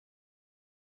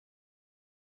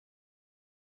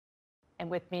And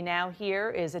with me now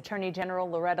here is Attorney General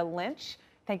Loretta Lynch.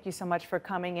 Thank you so much for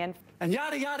coming in. And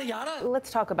yada, yada, yada. Let's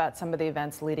talk about some of the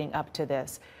events leading up to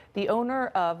this. The owner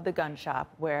of the gun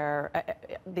shop where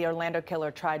the Orlando killer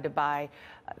tried to buy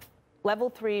level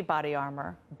 3 body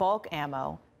armor, bulk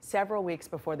ammo, several weeks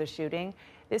before the shooting.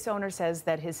 This owner says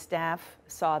that his staff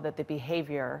saw that the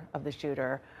behavior of the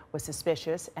shooter was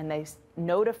suspicious and they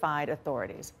notified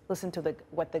authorities. Listen to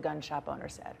what the gun shop owner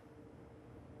said.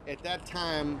 At that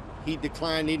time, he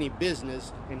declined any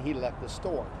business and he left the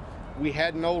store. We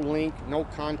had no link, no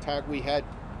contact. We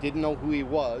didn't know who he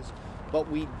was, but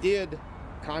we did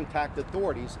contact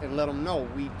authorities and let them know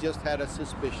we just had a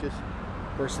suspicious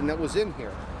person that was in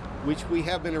here, which we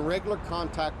have been in regular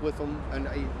contact with them. And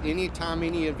anytime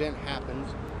any event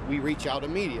happens, we reach out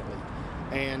immediately.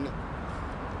 And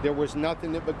there was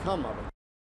nothing that would come of it.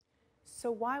 So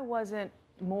why wasn't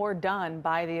more done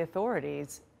by the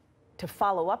authorities to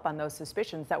follow up on those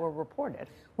suspicions that were reported?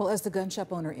 Well, as the gun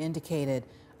shop owner indicated,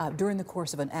 during the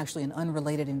course of an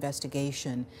unrelated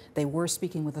investigation, they were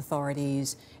speaking with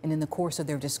authorities, and in the course of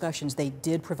their discussions, they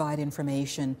did provide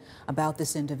information about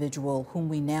this individual, whom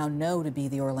we now know to be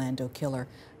the Orlando killer,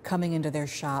 coming into their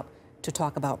shop to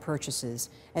talk about purchases.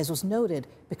 As was noted,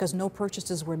 because no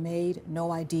purchases were made,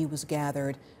 no ID was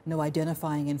gathered, no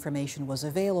identifying information was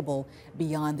available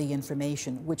beyond the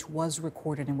information which was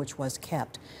recorded and which was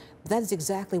kept. That is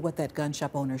exactly what that gun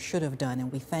shop owner should have done,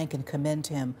 and we thank and commend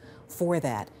him for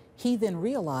that. He then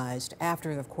realized,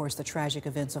 after, of course, the tragic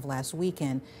events of last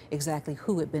weekend, exactly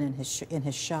who had been in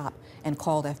his shop and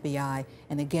called FBI,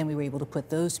 and again, we were able to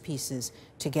put those pieces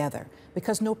together.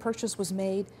 Because no purchase was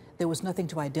made, there was nothing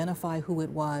to identify who it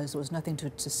was, there was nothing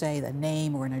to say a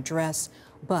name or an address,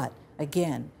 but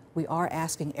again, we are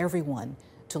asking everyone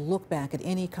to look back at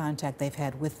any contact they've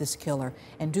had with this killer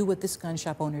and do what this gun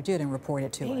shop owner did and report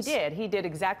it to us. He did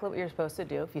exactly what you're supposed to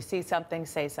do. If you see something,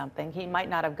 say something. He might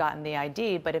not have gotten the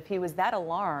ID, but if he was that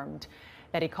alarmed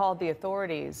that he called the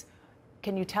authorities,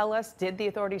 can you tell us, did the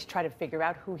authorities try to figure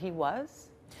out who he was?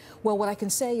 Well, what I can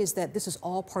say is that this is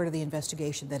all part of the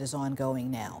investigation that is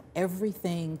ongoing now.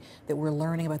 Everything that we're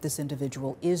learning about this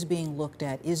individual is being looked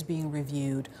at, is being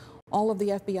reviewed. All of the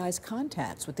FBI's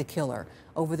contacts with the killer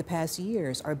over the past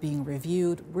years are being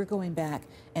reviewed. We're going back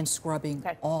and scrubbing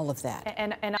all of that.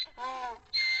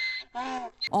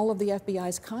 All of the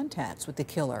FBI's contacts with the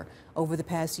killer over the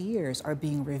past years are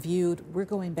being reviewed. We're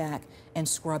going back and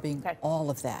scrubbing all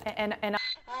of that.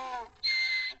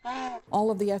 All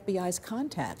of the FBI's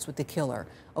contacts with the killer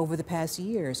over the past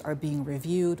years are being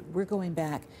reviewed. We're going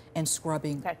back and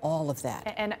scrubbing all of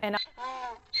that.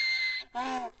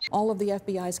 All of the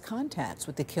FBI's contacts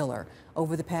with the killer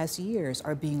over the past years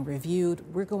are being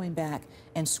reviewed. We're going back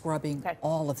and scrubbing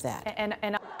all of that.